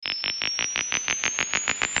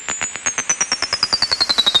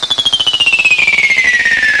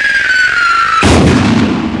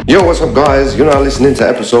Yo, what's up guys? You're now listening to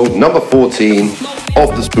episode number 14 of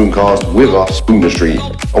the Spooncast with us, Spooner Street.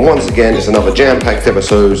 And once again, it's another jam-packed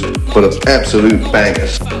episode full of absolute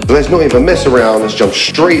bangers. So let's not even mess around, let's jump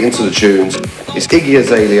straight into the tunes. It's Iggy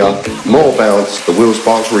Azalea, More Bounce, the Will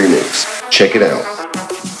Sparks remix. Check it out.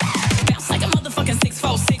 Bounce like a motherfucking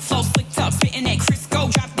 6'4", slick talk, spitting that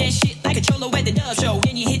Crisco, drop that shit like a cholo at the dub show.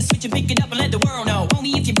 Then you hit the switch and pick it up and let the world know.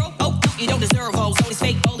 Homie, if you broke, oh, you don't deserve hoes. All these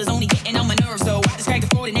fake boulders only getting on my nerves, though. I just cracked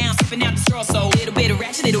the 40 now, sipping out the straw, so little bit of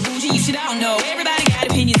ratchet, little bougie, you should all know. Everybody got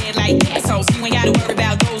opinions, head like assholes. You ain't gotta worry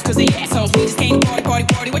about those, cause they assholes. We just came to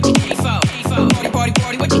party, what you came for?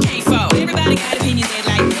 Party, what you came for? Everybody got opinions, head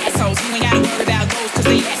like assholes. You ain't gotta worry about those, cause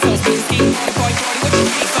they assholes. We just came to party, what you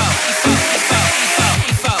came for?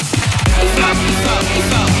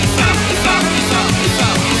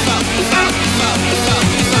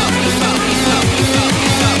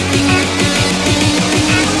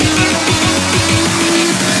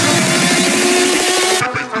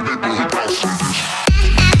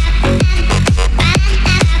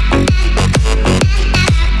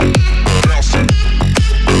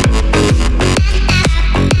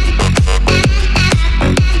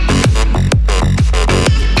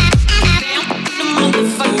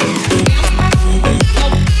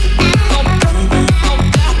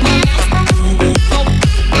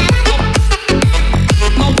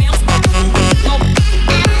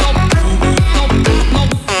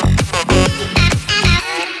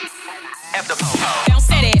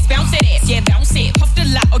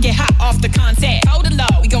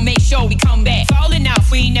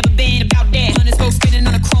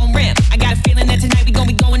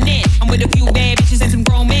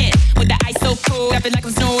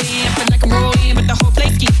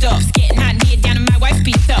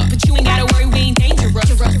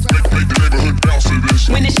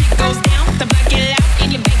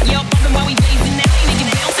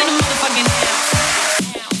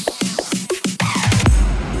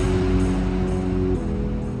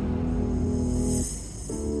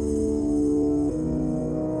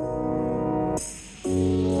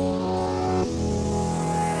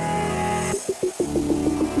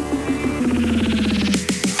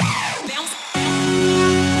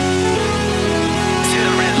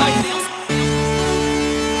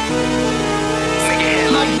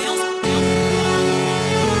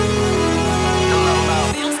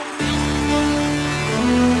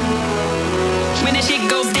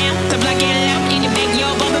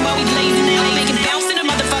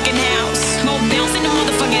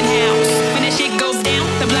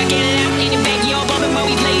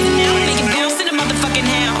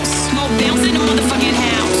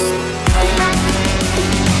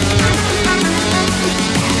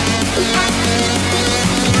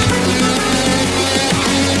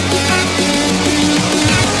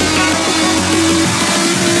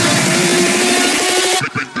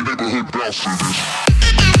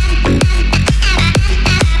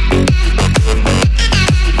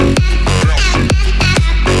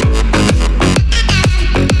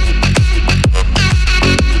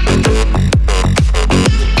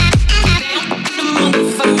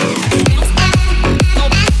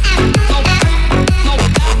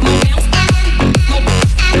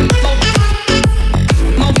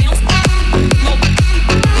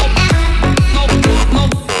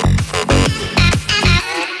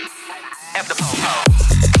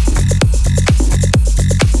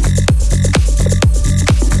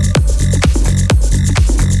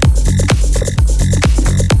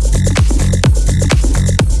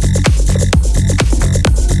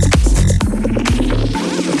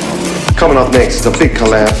 Coming up next is a big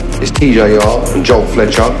collab. It's TJR and Joel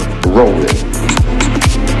Fletcher, Rolling.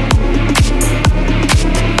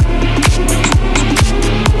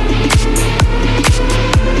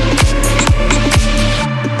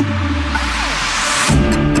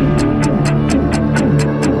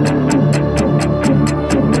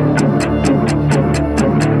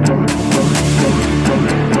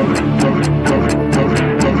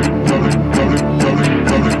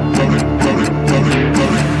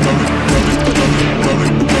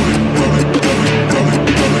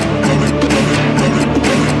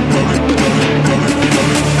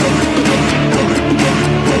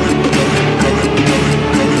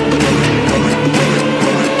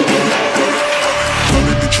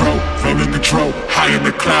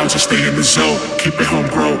 Keep it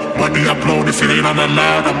homegrown, money I blown. If it ain't on the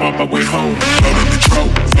line, I'm on my way home. Rolling the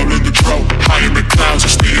drone, high in the clouds, I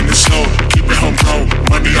stay in the zone. Keep it homegrown,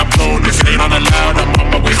 money I blown. If it ain't on the line, I'm on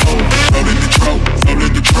my way home. Rolling the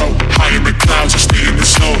drone, high in the clouds, I stay in the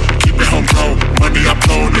zone. Keep it homegrown, money I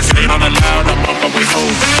blown. If it ain't on the line, I'm on my way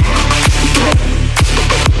home.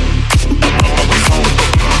 I'm on my way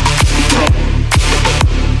home.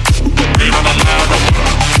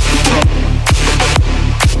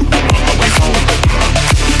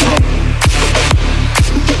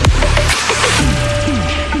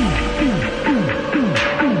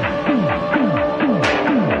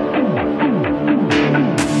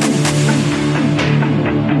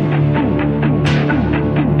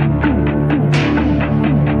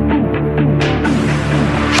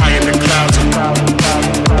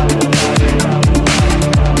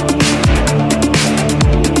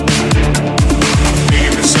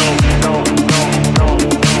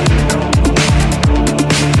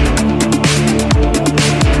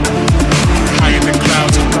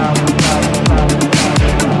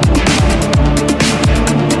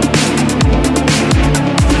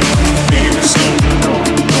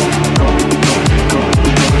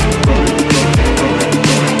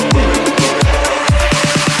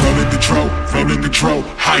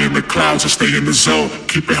 clouds, I stay in the zone.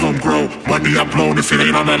 Keep it homegrown, money I blown. If it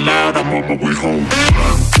ain't on that loud, I'm on my way home.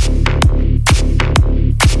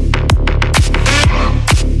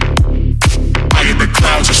 High in the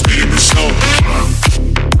clouds, I stay in the zone.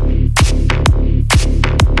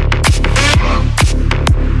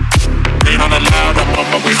 Ain't on that loud, I'm on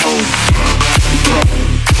my way home.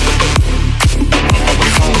 I'm on my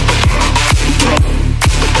way home.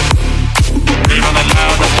 Ain't on that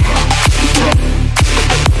loud,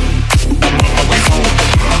 I'm on my way home.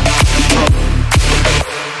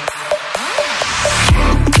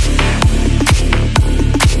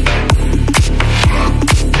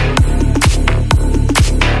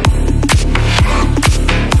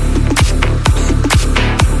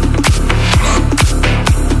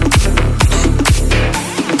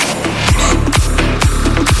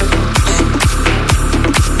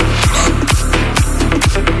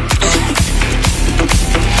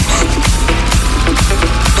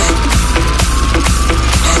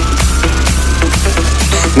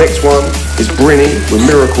 Next one is Brinny with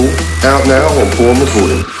Miracle, out now on Born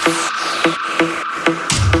Recording.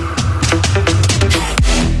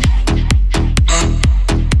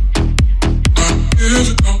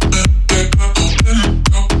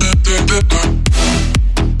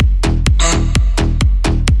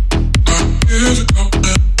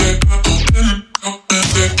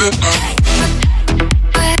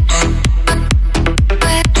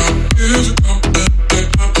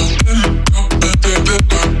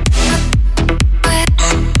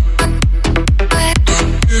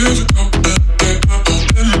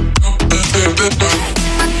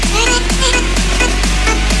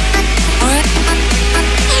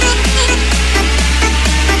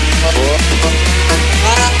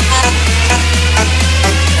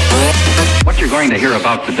 To hear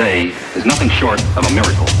about today is nothing short of a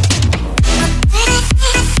miracle.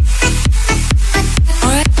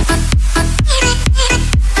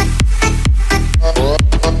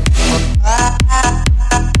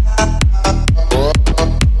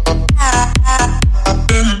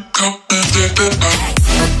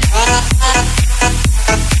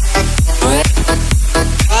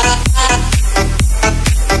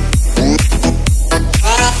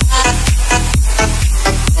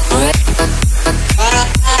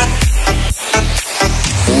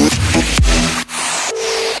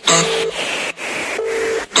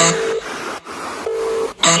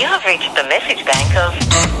 You have reached the message bank of...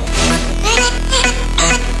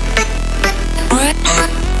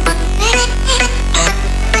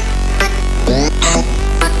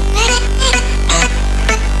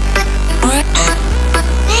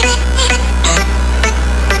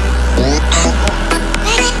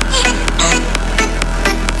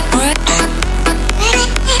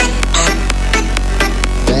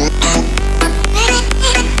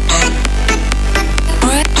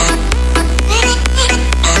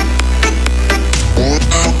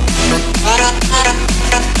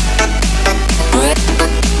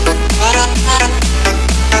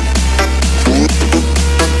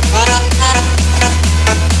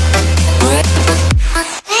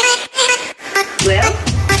 Well,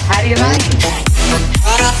 how do you like it?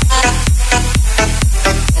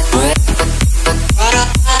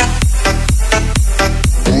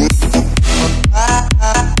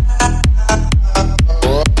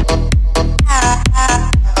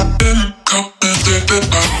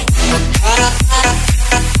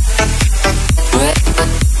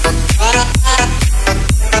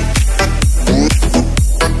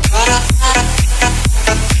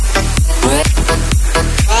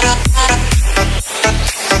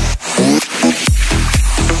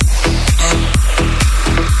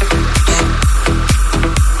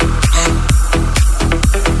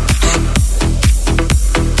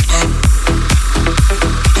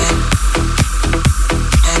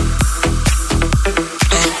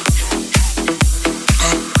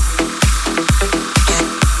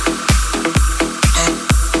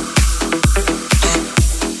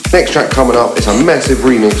 Next track coming up is a massive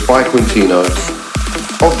remix by Quintino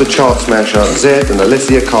of the chart smasher Zed and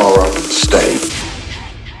Alessia Cara, Stay.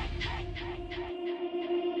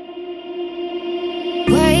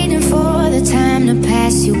 Waiting for the time to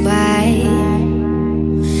pass you by.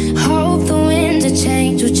 Hope the winds of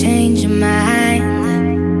change will change your mind.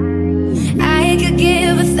 I could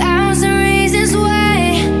give 1,000 reasons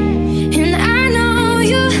why, and I know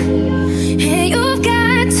you, and you've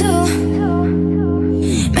got to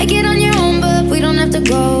make it on your own, but we don't have to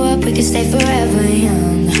grow up, we can stay forever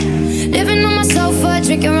young. Living on my sofa,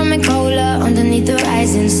 drinking rum and cola underneath the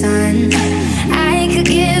rising sun. I could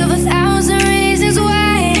give 1,000 reasons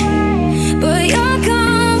why, but you're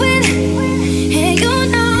going, and you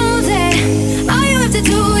know that all you have to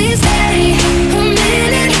do is stay.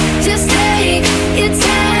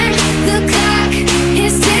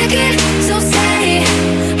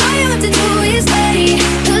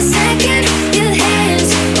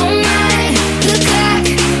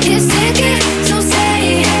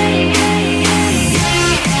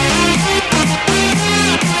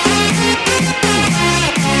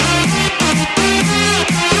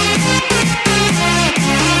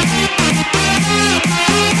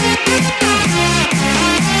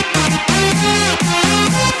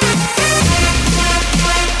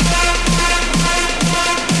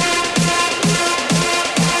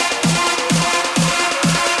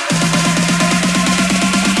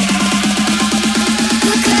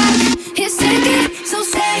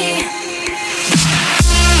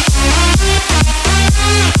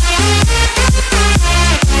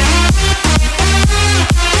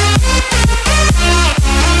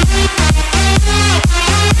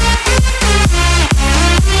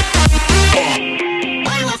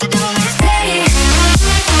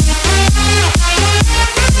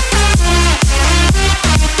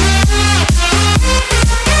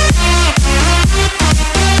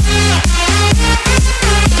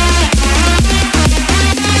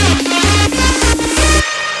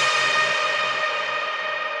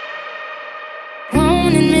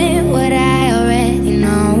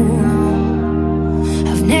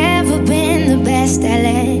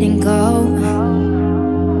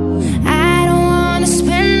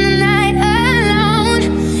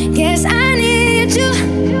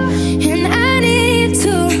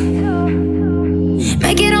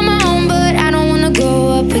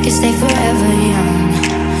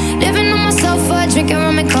 drinking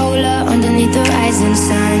rum and cola underneath the rising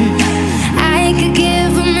sun. I could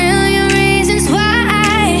give a million reasons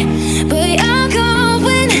why, but you're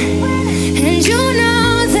going, and you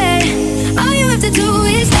know that all you have to do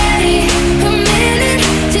is stay a minute.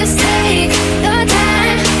 Just take your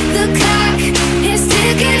time. The clock is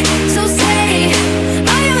ticking, so stay.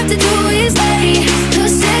 All you have to do is stay. The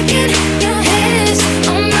second your head is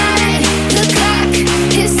on mine, the clock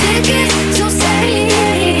is ticking, so stay.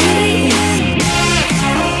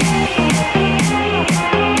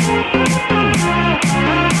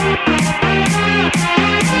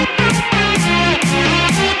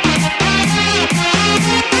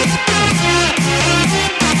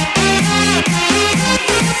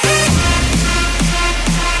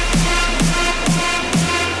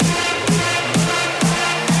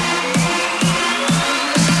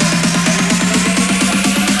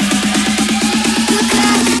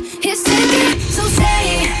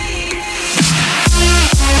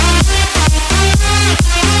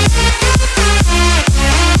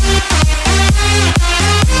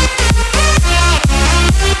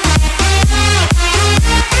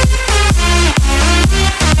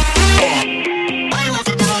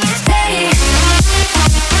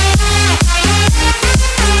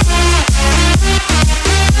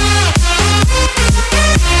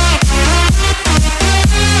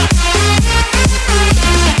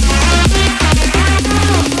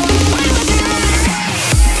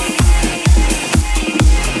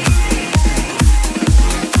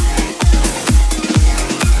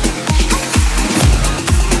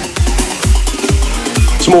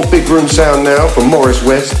 Some more big room sound now from Morris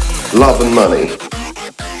West, Love and Money.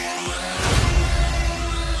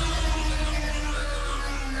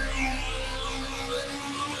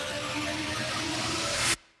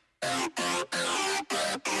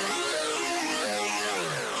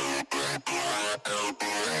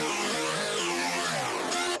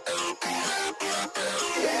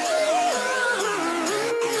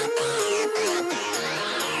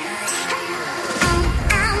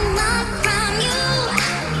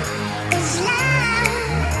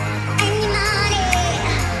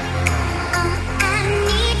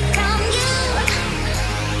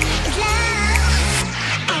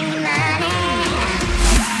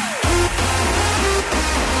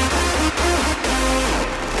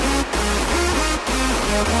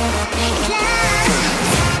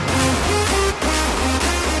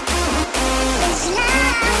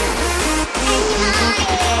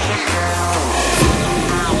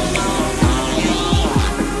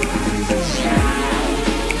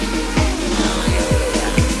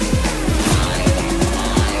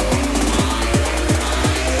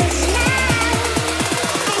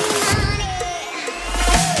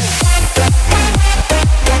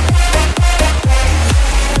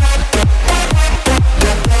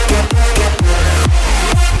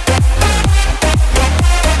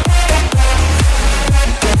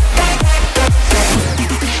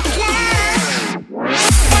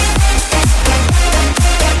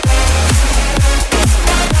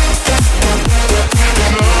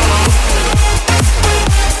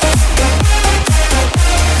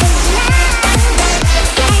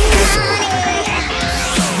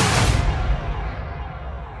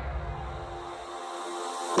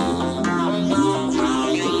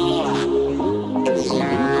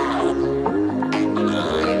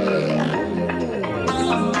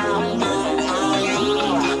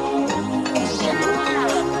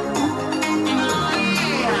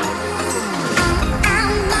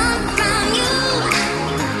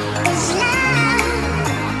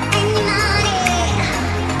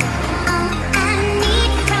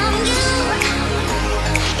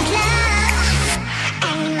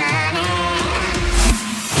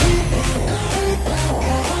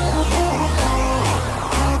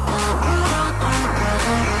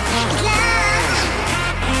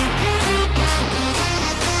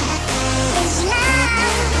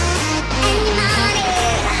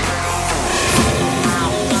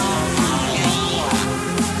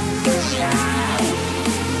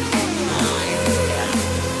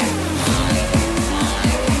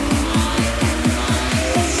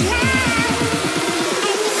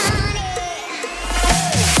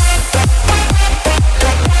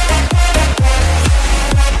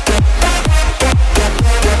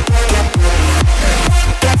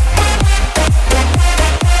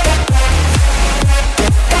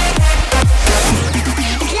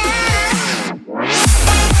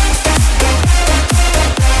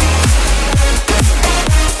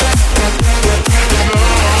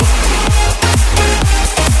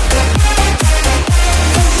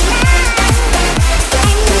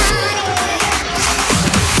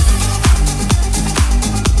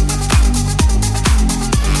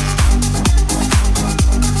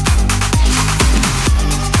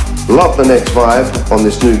 Love the next vibe on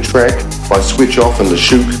this new track by Switch Off and the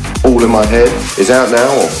Shook, All in My Head, is out now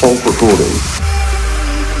on Funk Recordings.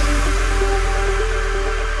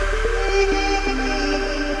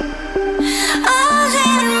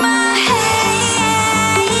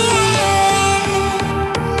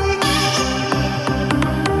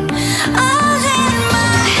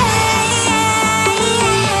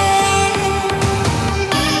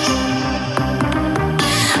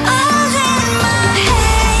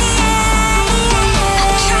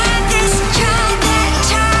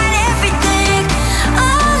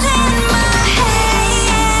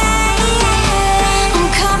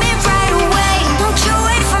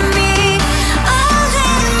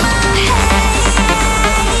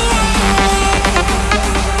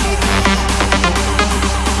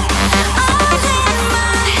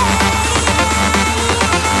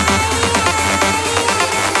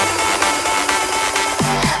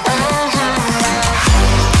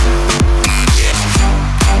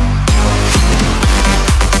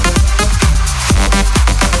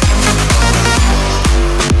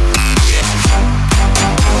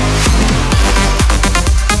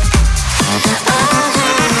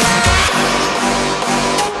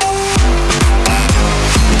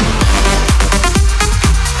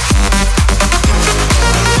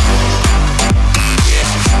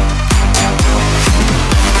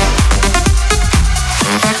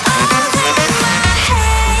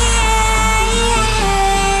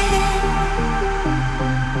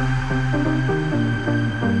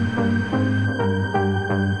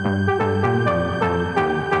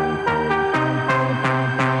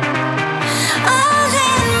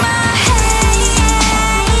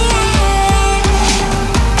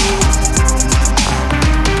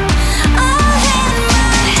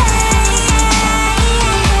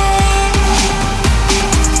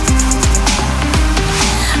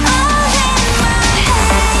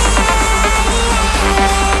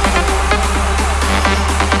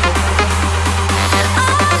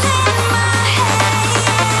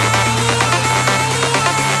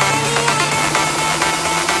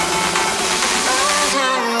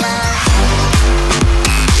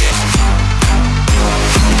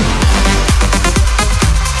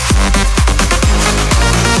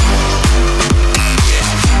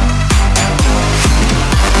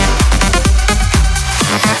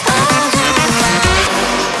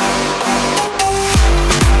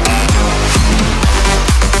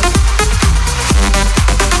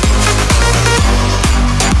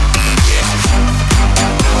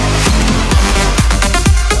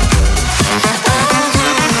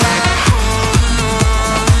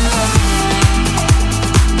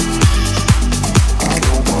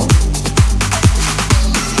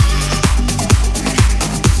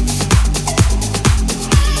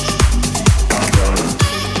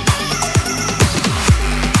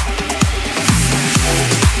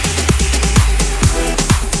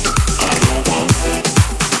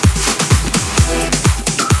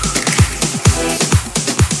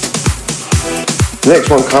 Next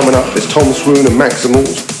one coming up is Tom Swoon and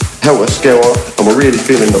Maximals, Helter Skelter, and we're really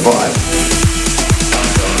feeling the vibe.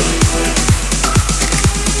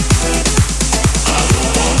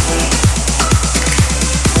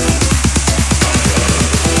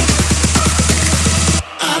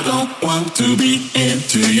 To be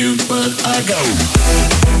into you, but I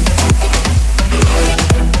go.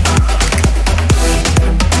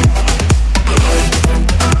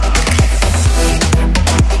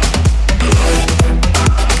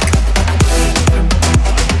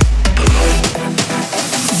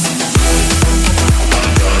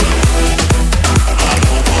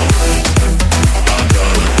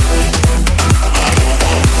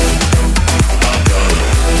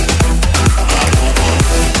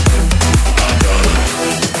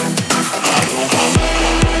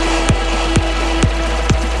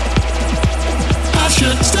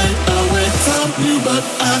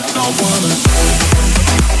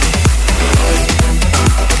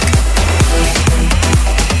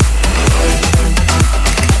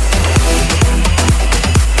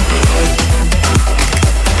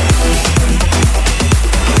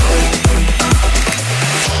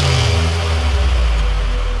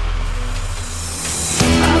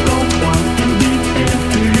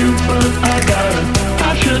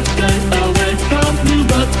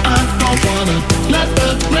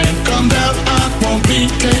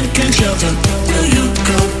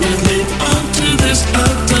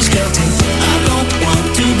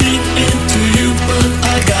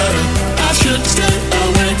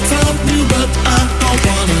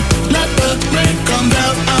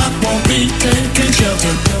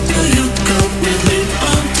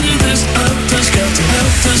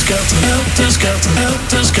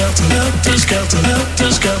 Helter Skelter,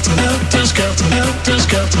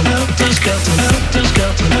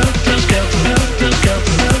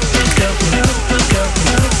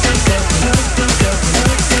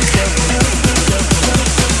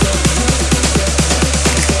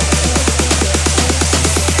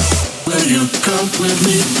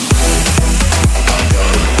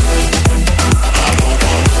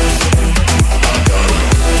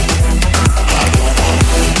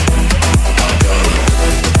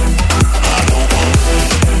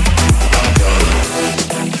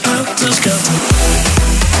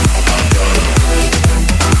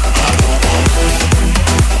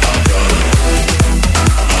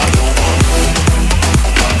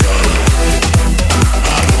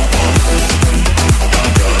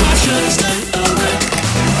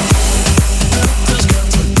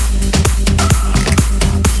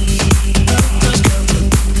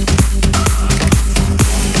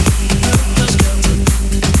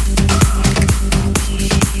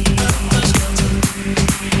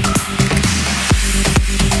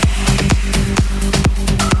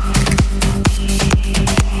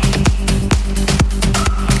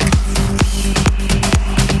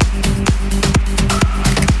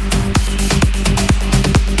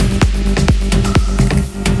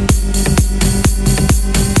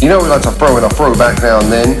 You know we like to throw in a throwback now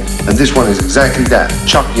and then, and this one is exactly that.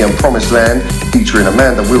 Chucky and Promised Land featuring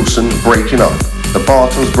Amanda Wilson, Breaking Up. The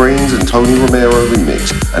Bartles Greens and Tony Romero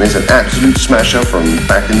remix, and it's an absolute smasher from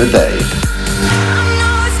back in the day.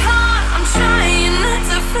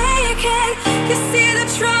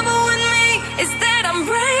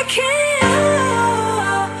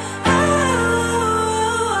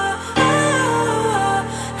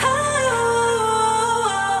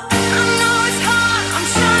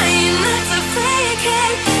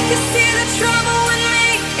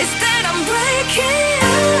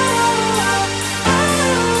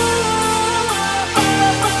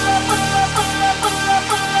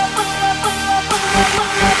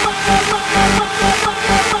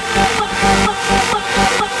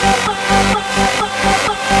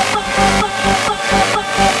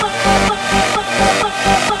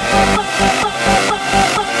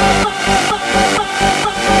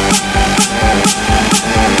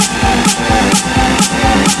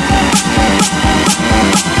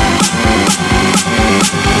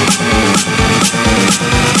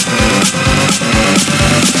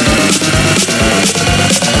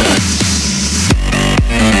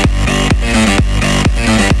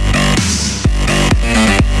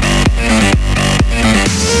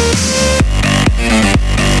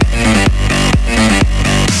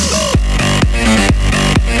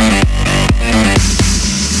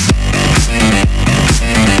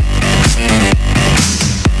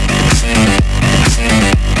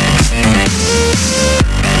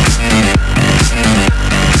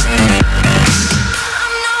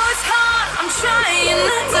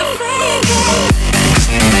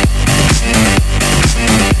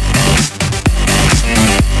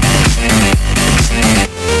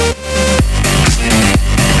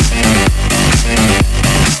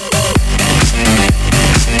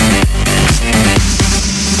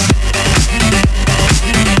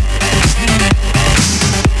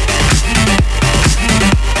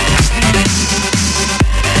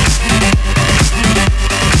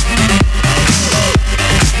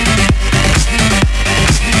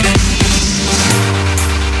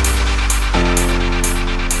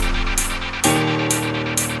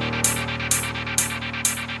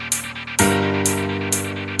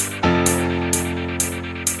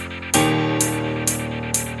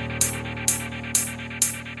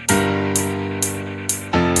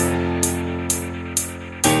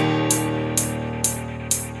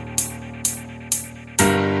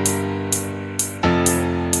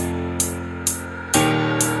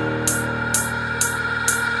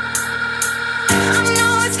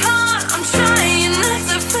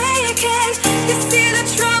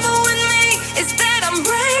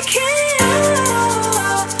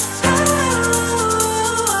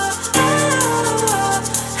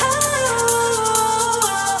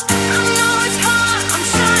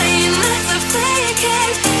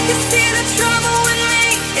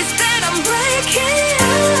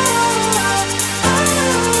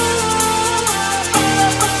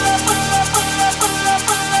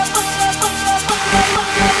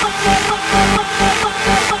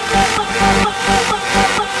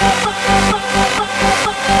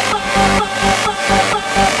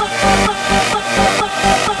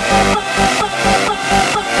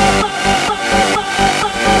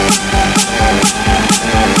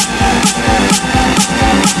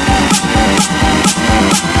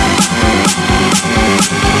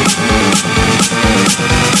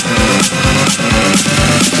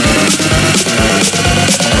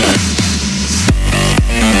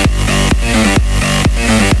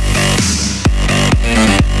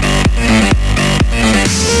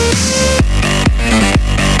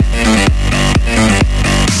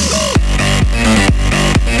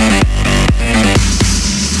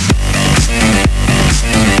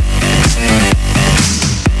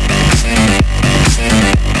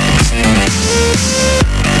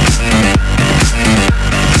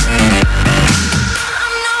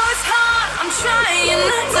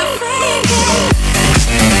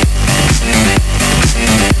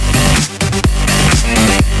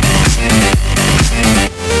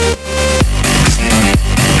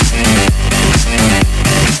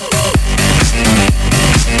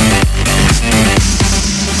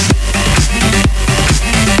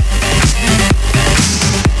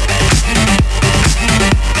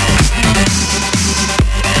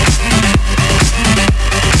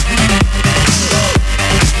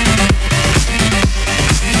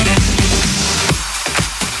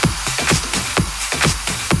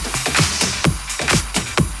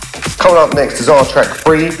 Coming up next is our track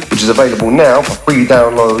 3, which is available now for free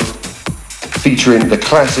download, featuring the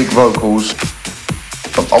classic vocals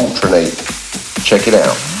of Alternate. Check it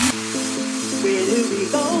out. Where did we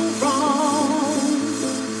go wrong?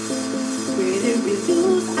 Where did we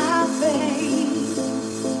lose our faith?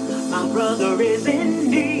 My brother is in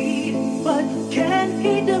need, but can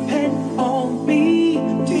he depend on me?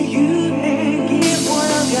 Do you think if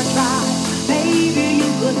one of your tries, maybe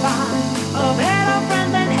you could find a better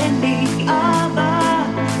friend than any other?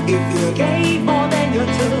 If you gave more than you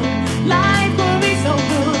took, life would be so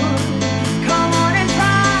good. Come on and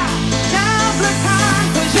try. Now's the time,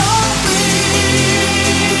 'cause you're free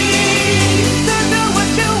to do what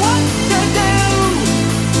you want to do.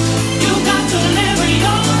 You got to live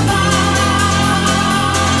your life.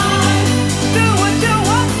 Do what you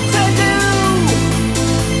want to do.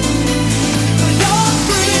 'Cause you're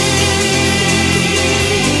free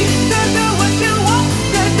to do what you want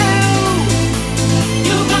to do.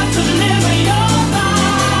 You got to live your life.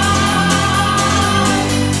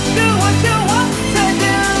 Do what you want to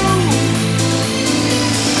do.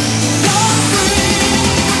 You're free.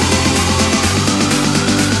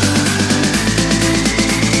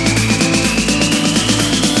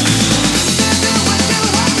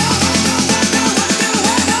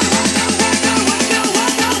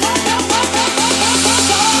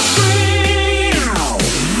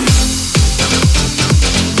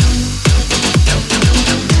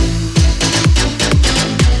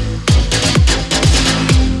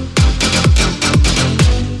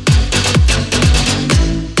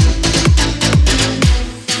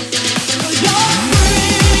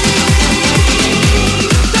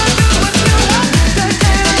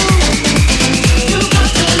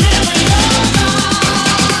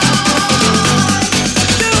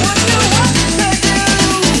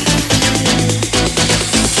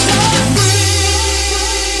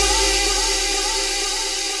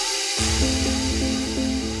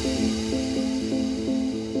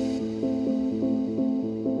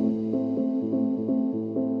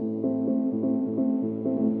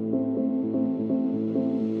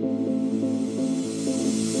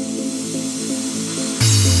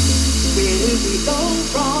 Where did we go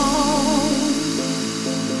wrong?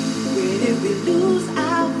 Where did we lose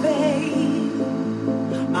our faith?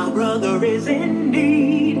 My brother is in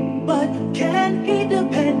need, but can he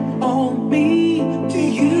depend on me? Do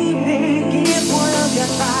you think if one of your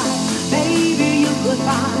tries, maybe you could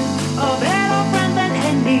find a better friend than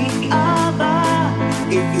any other?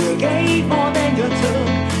 If you gave more than you took,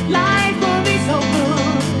 life would be so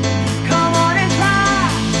good. Come on and try.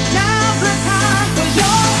 Now's the time, 'cause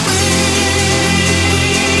you're free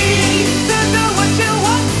to do what you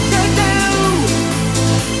want to do.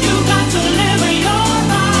 You got to live your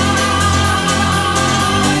life.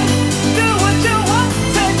 Do what you want.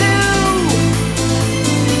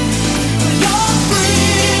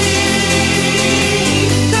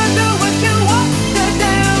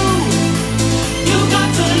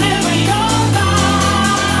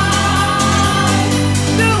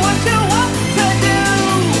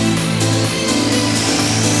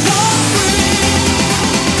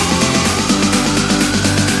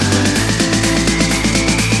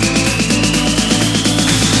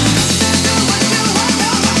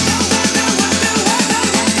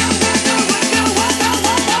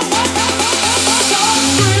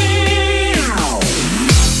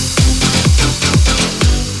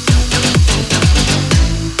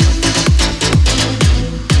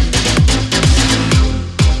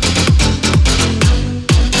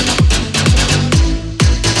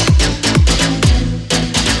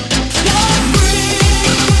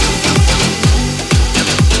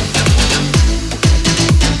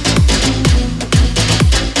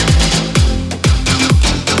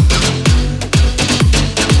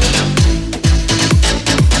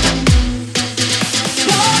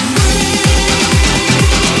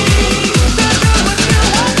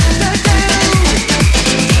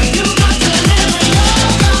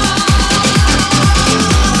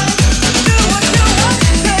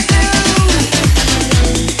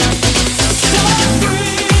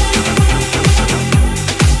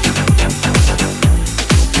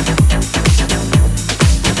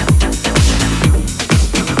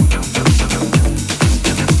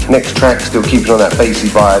 Next track, still keeping on that bassy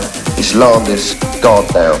vibe, it's Landis, Guard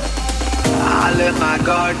Down. I let my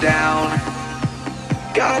guard down,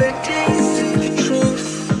 got a taste of the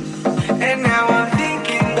truth, and now I'm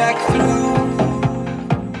thinking back through.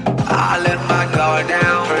 I let my guard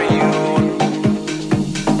down for you.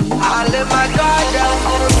 I let my guard down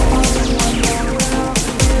for you.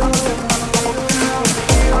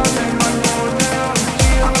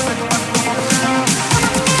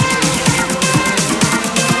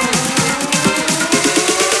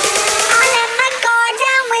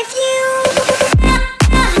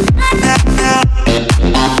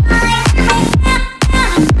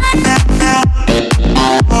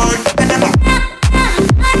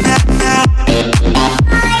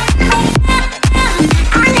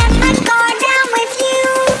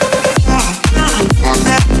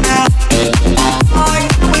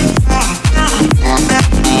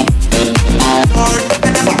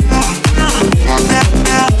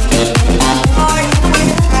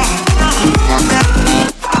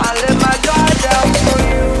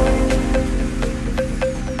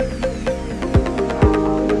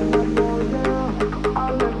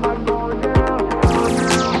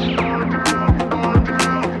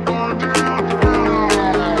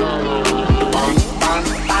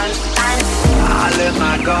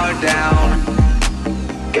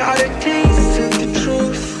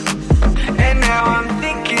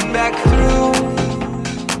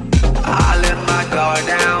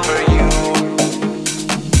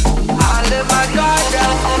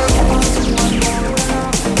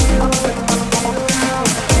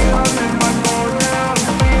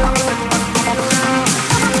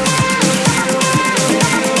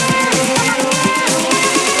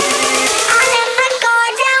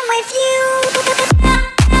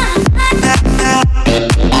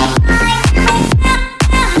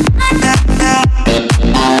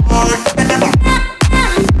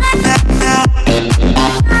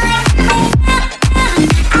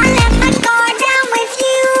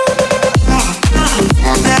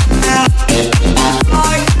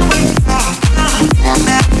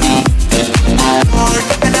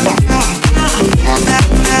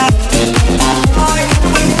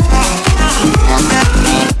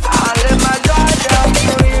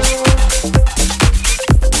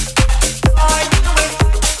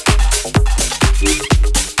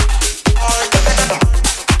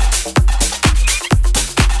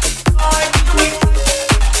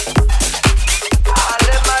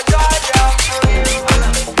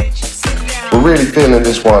 Really feeling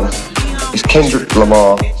this one. It's Kendrick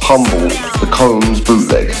Lamar, Humble, the Combs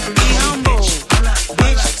bootleg.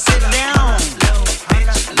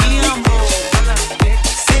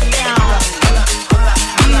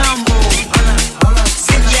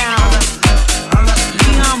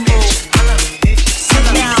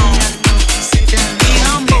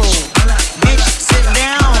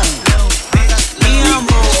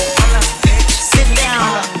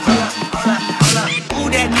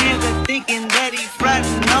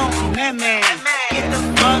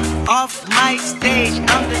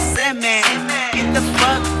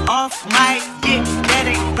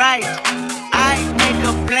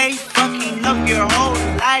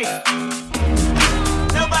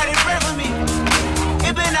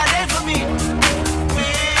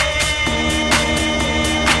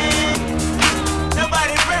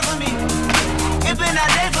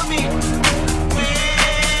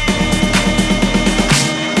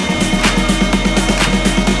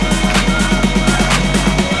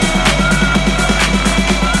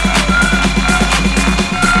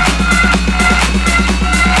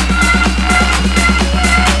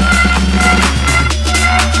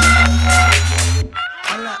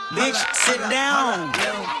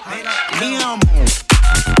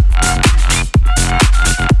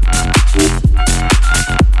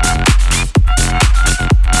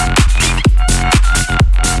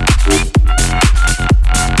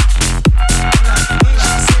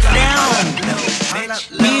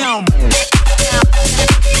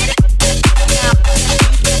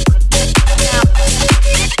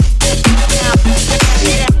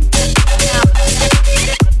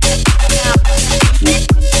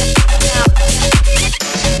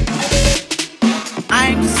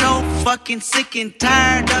 Sick and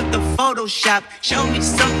tired of the Photoshop. Show me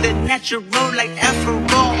something natural like Afro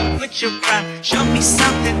with your pride. Show me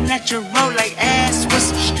something natural like ass with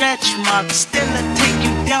some stretch marks. Still I take you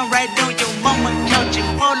down right on your mama couch in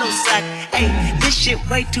polo sock. Ay, this shit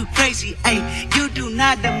way too crazy. Ay, you do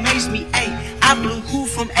not amaze me. Ay, I blew who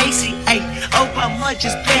from AC. Ay, oh how much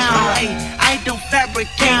is pound. Ay, I don't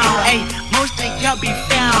fabricate. Ay, most of y'all be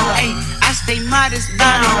found. Ay, I stay modest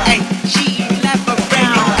bound. Ay, she laugh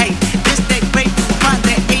around. Ay, this that great one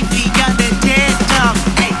that ain't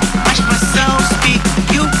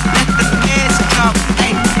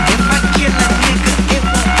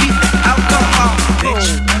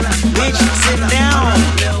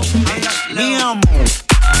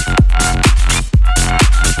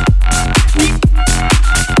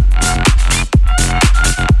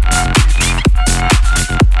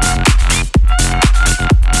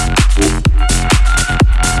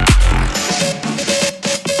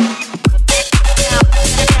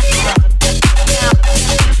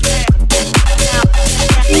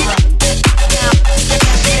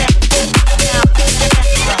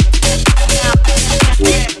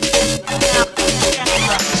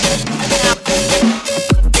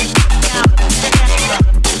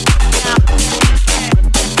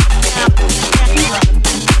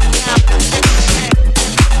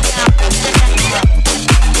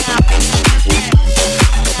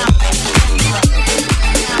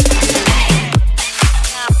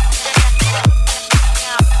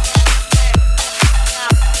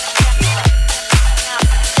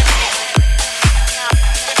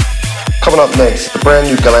Coming up next, the brand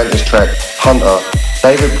new Galantis track, Hunter,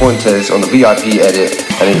 David Puentes on the VIP edit,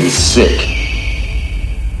 and it is sick.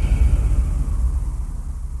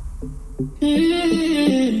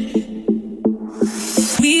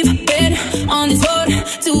 We've been on this road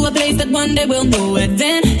to a place that one day we'll know.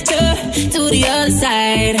 Adventure to the other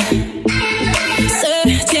side.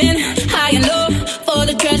 Searching high and low for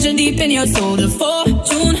the treasure deep in your soul. The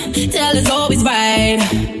fortune teller's always right.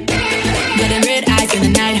 Getting red eyes in the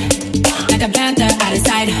night, like a panther out of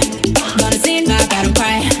sight. Gonna sing my battle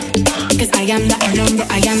cry, cause I am the number,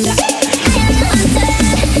 I am the hunter.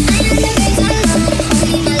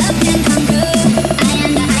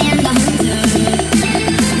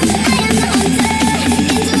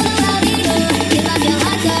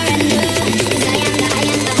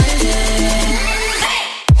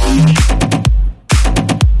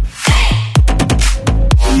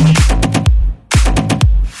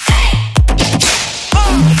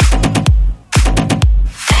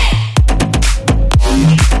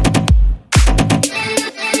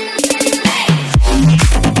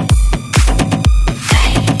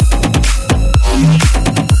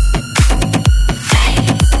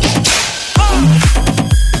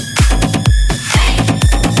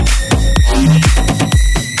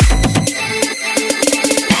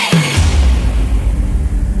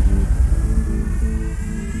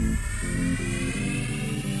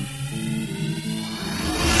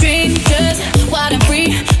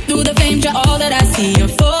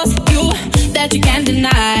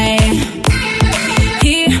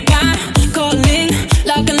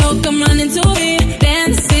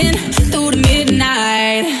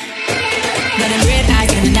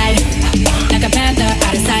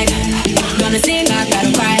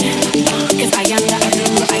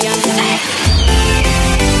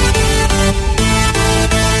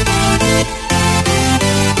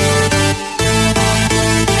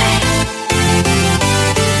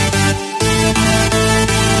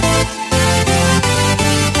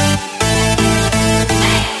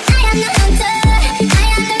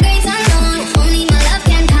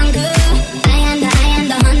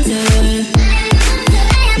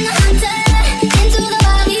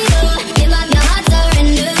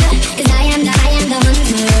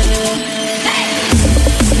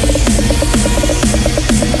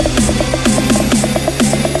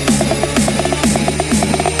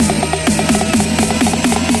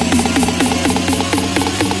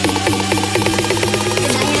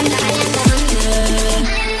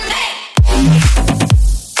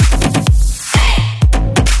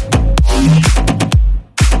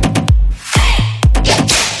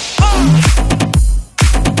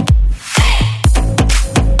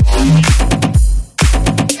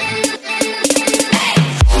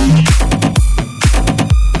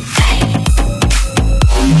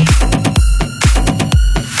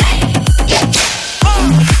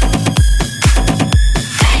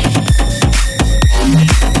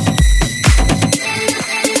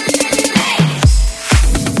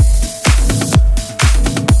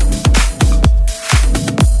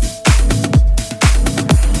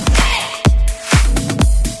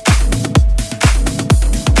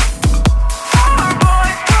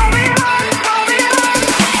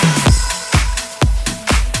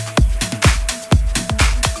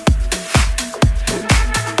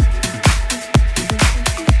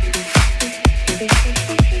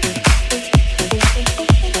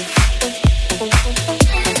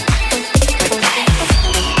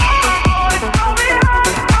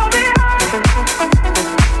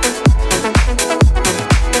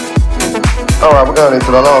 Alright, we're going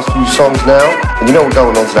into the last few songs now, and you know we're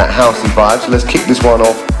going on to that housey vibe, so let's kick this one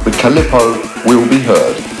off with Calippo, Will Be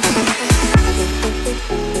Heard.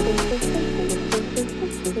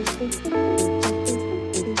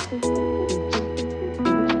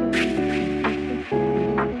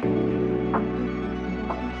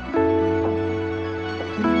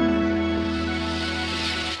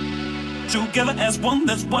 Together as one,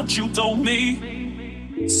 that's what you told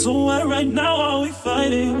me. So why right now are we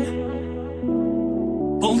fighting?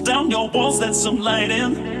 Pull down your walls, let some light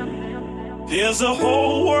in. There's a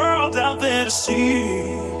whole world out there to see.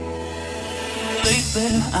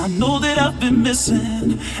 Lately, I know that I've been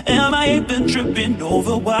missing, and I ain't been tripping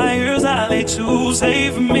over wires I lay to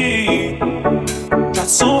save me. Tried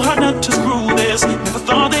so hard not to screw this, never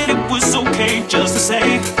thought that it was okay just to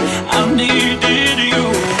say I needed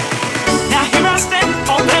you. Now here I stand,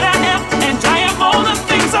 all that I am, and I am all the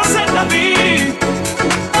things I said I'd be.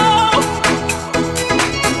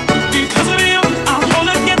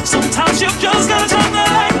 Sometimes you've just gotta turn the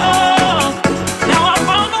light on. Now I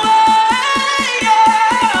found a way, yeah,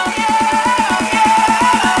 yeah,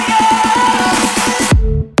 yeah,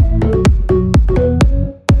 yeah.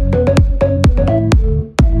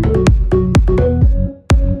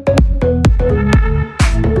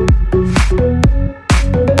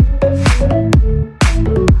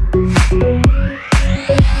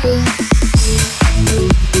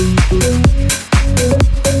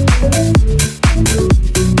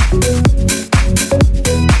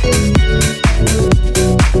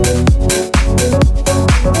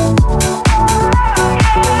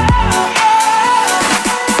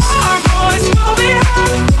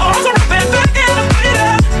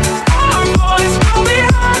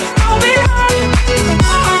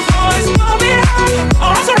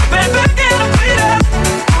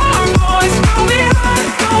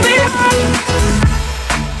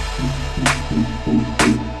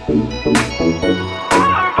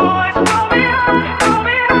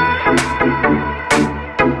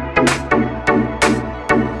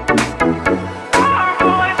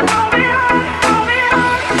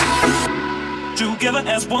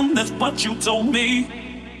 You told me.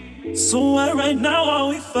 So why right now are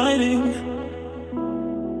we fighting?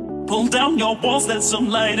 Pull down your walls, let some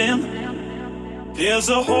light in. There's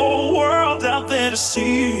a whole world out there to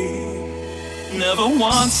see. Never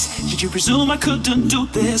once did you presume I couldn't do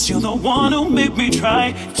this. You're the one who made me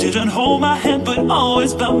try. Didn't hold my hand but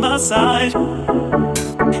always by my side.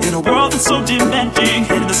 In a world that's so demanding,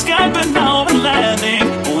 in the sky but now I'm landing.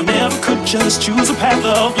 Oh, I never could just choose a path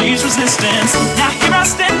of least resistance. Now here I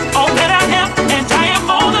stand, all that I am, and I am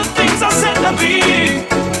all the things I said to be.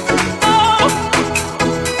 Oh,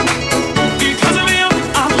 because of you,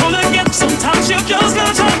 I'm whole again. Sometimes you just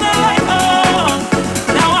gotta turn the light on.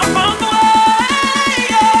 Now I found the way,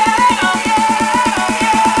 yeah, yeah,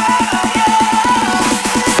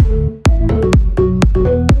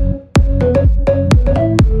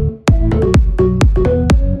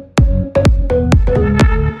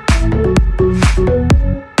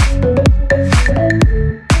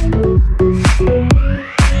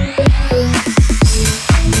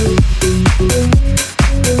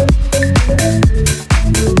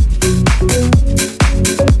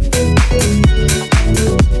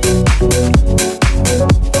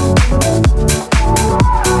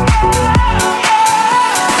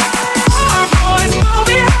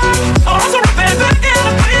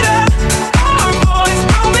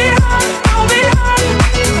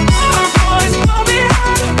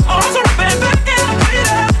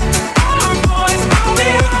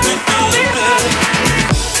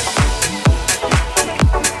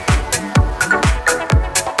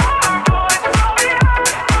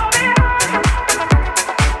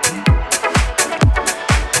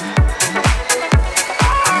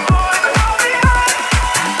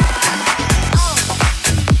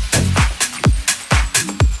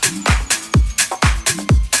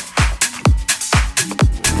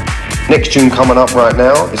 Next tune coming up right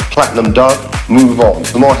now is Platinum Doug, Move On,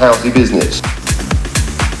 some more housey business.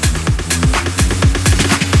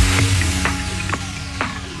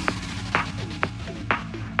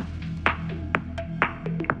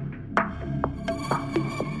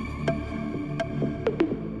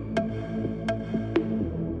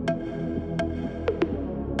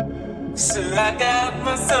 So I got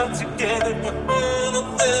myself together, put on a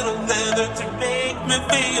little leather to make me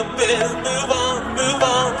feel better. Move on, move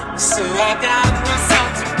on. So I got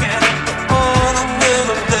myself together, put on a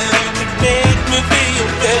little leather to make me feel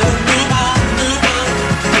better. Move on, move on.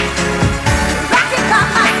 Rock it by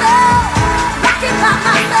my soul, rock it by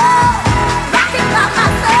my soul, rock it by my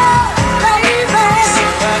soul, baby. So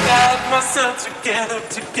I got myself together,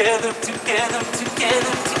 together, together,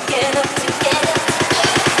 together, together, together.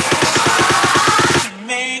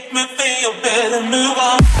 Make me feel better, move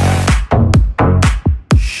on.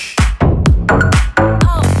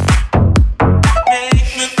 Make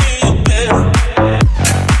me feel better.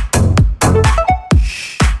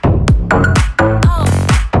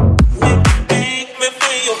 Make me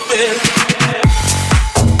feel better.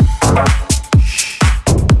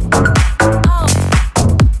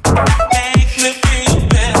 Make me feel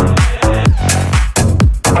better.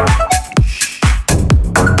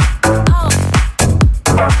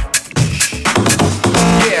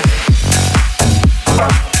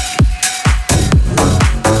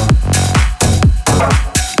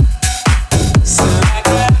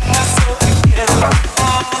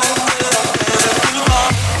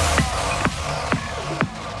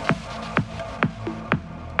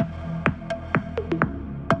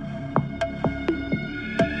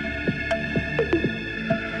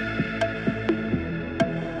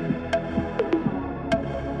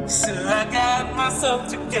 So I got myself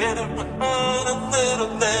together, put on a little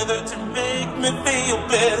leather to make me feel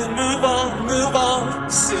better. Move on, move on.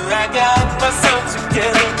 So I got myself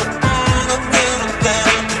together, put on a little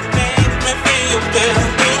leather to make me feel better.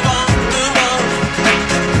 Move on, move on.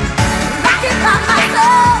 Rock it by my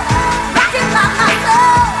soul, rock it by my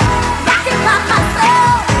soul, rock it by my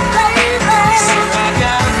soul, baby. So I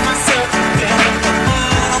got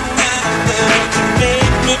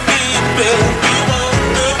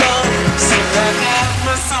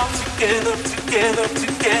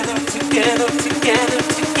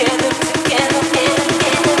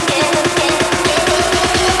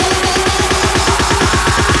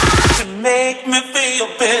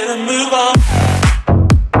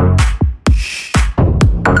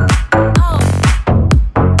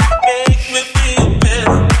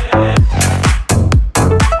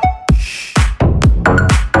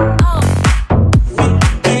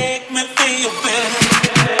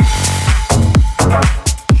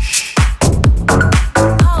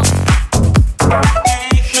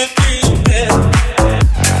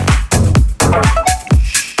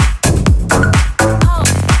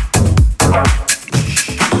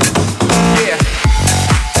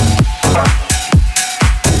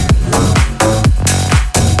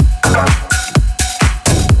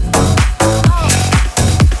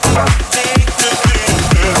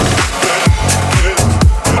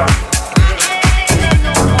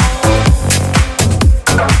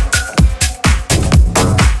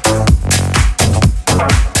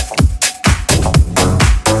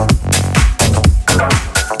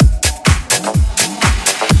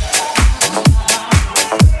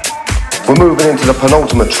the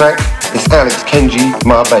penultimate track. It's Alex Kenji,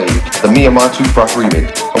 My Babe, the Me and My Toothbrush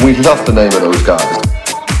remix, and we love the name of those guys.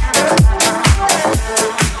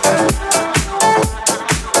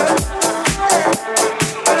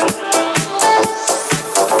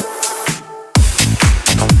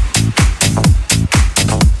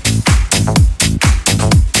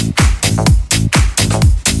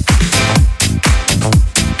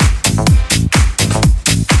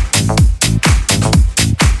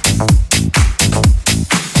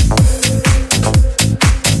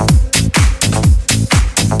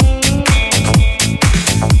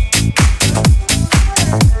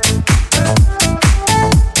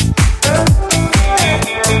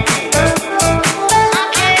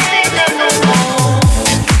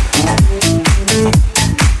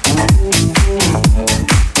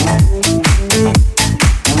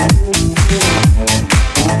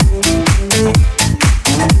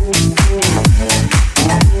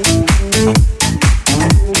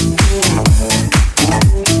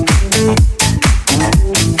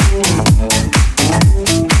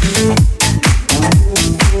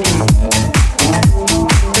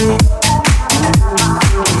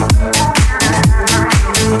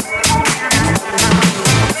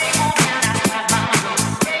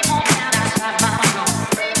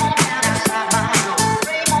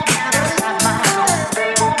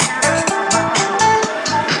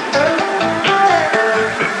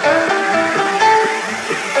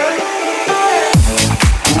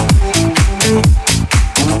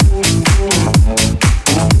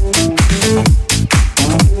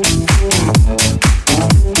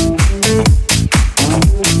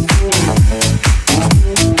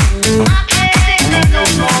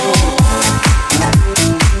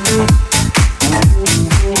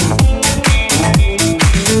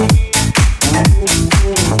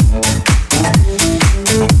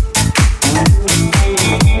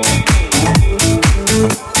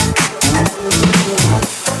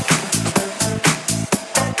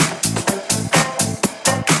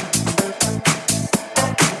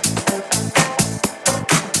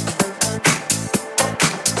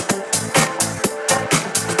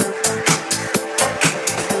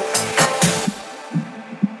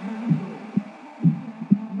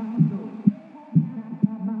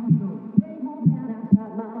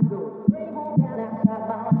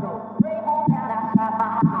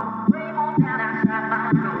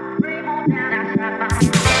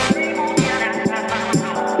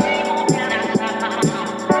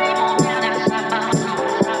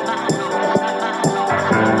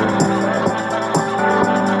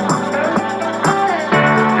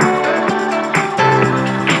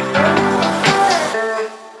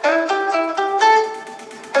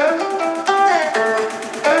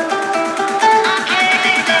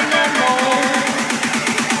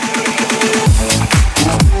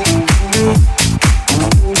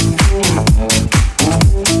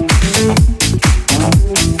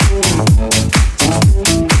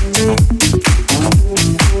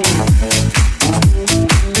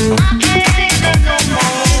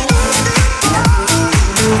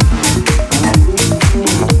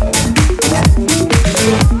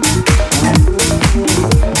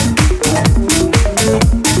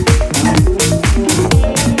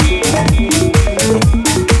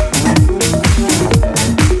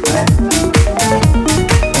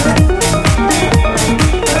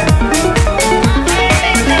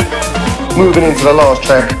 Moving into the last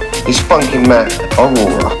track is Funkin' Matt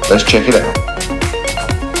Aurora. Let's check it out.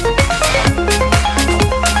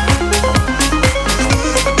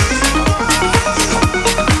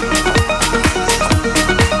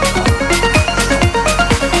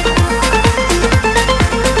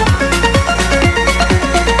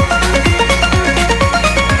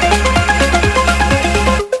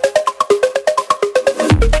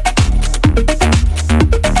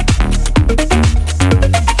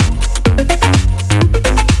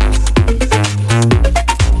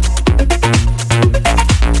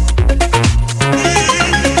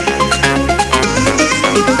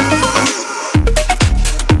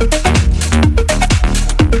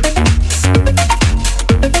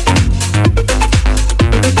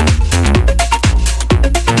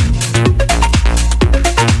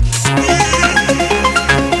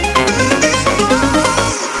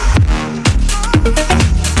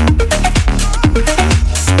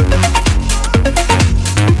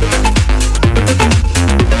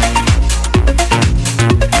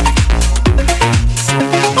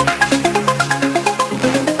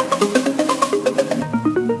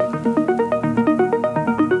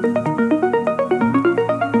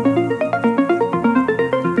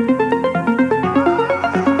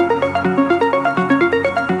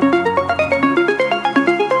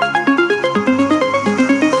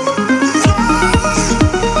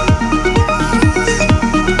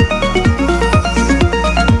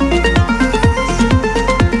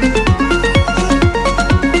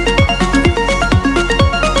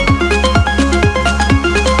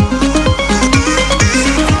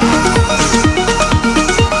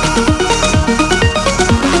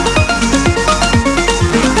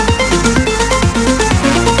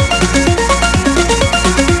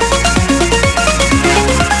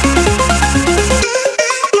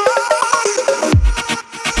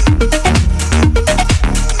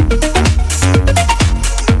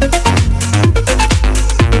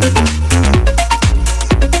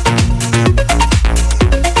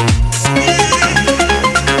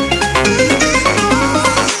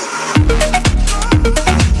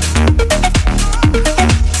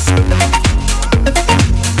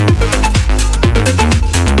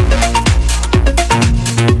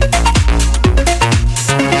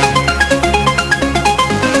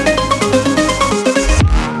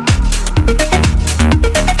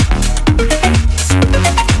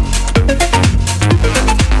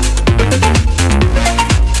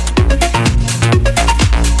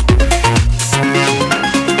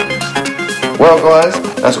 Well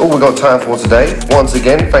guys, that's all we got time for today. Once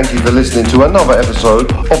again, thank you for listening to another episode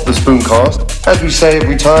of the Spooncast. As we say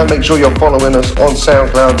every time, make sure you're following us on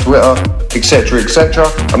SoundCloud, Twitter, etc.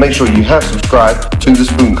 And make sure you have subscribed to the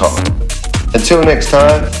Spooncast. Until next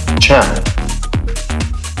time, ciao.